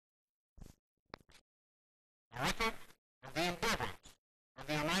a record of the endeavors of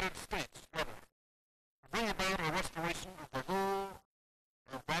the United States ever to bring about a restoration of the rule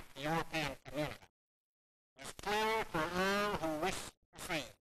of that European community is clear for all who wish to see.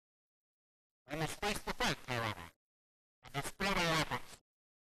 We must face the fact, however, that despite our efforts,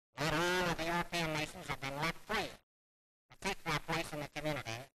 not all of the European nations have been left free to take their place in the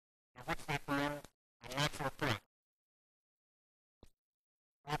community of which they formed a natural part.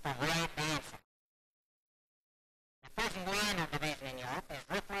 Or provide the answer. The present line of division in Europe is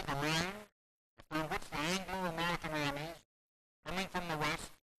roughly the line upon which the Anglo-American armies coming from the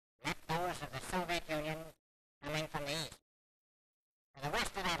west met those of the Soviet Union coming from the east. To the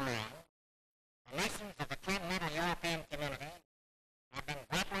west of that line, the nations of the continental European community have been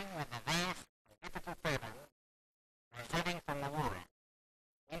grappling with the vast and difficult problems resulting from the war,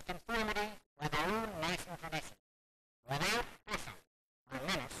 in conformity with their own national tradition, without pressure or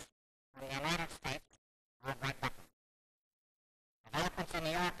menace from the United States or Great Britain. Developments in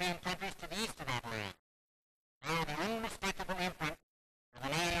the European countries to the east of that line are the unmistakable imprint of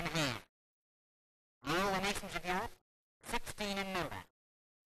an alien hand. All the nations of Europe, 16 in number,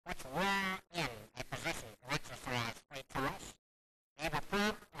 which were in a position to exercise free choice, gave a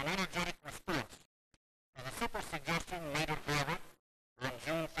prompt and energetic response to the simple suggestion made at Harvard on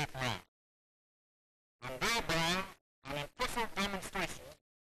June 5th last, and thereby an impressive demonstration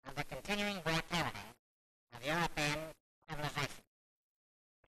of the continuing vitality of European civilization.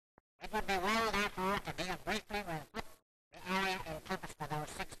 It would be well, therefore, to deal briefly with what the area encompassed by those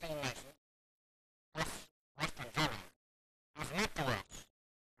 16 nations, plus Western Germany, has meant to us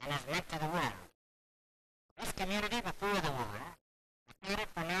and has meant to the world. This community before the war accounted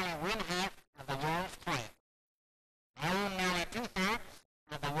for nearly one-half of the world's trade. They own nearly two-thirds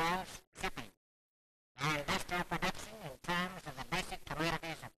of the world's shipping. Their industrial production in terms of the basic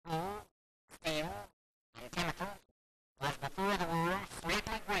commodities of coal, steel, and chemicals was before the war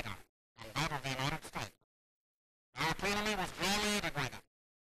slightly greater than that of the United States. Their economy was highly integrated,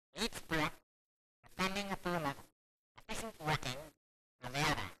 each port depending upon the efficient working of the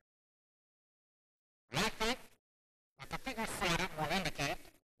other. I think that the figures cited will indicate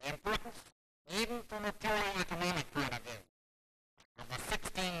the importance, even from a purely economic point of view, of the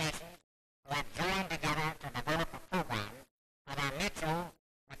 16 nations who have joined together to develop a program for their mutual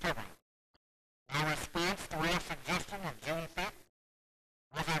recovery. Their response to our suggestion of June 5th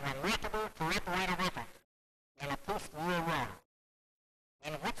was a remarkable cooperative effort in a post-war world,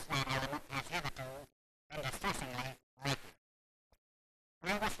 in which that element has hitherto been distressingly lacking.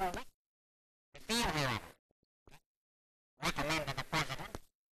 Congress will feel, however, recommend to the President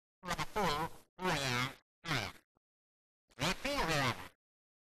for the full 4-year period. I feel, however,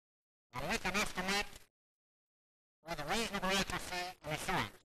 that we can estimate with reasonable accuracy and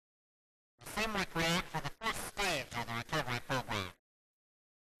assurance the sum required for the first stage of the recovery program,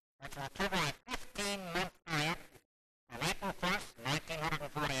 which will cover a 15-month period from April 1st,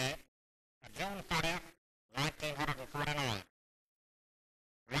 1948 to June 30th, 1949.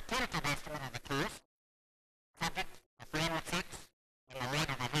 A tentative estimate of the cost, subject to final checks in the light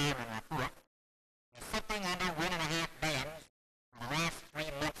of the Harriman report, is something under $1.5 billion for the last 3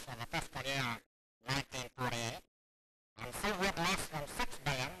 months of the fiscal year 1948, and somewhat less than $6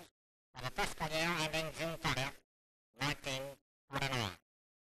 billion for the fiscal year ending June 30th, 1949.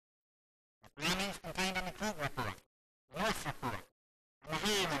 The findings contained in the Krug report, the North report, and the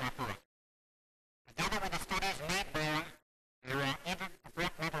Harriman report, together with the studies made by our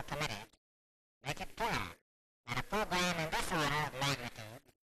interdepartmental committees, make it clear that a program in this order of magnitude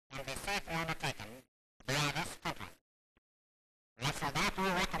can be safely undertaken by this country. I shall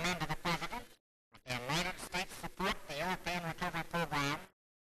therefore recommend to the President that the United States support the European Recovery Program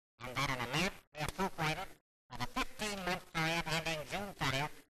and that an amount be appropriated for the 15-month period ending June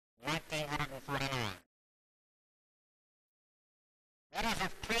 30th, 1949. It is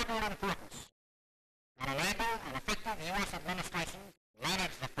of critical importance that an able and effective U.S. administration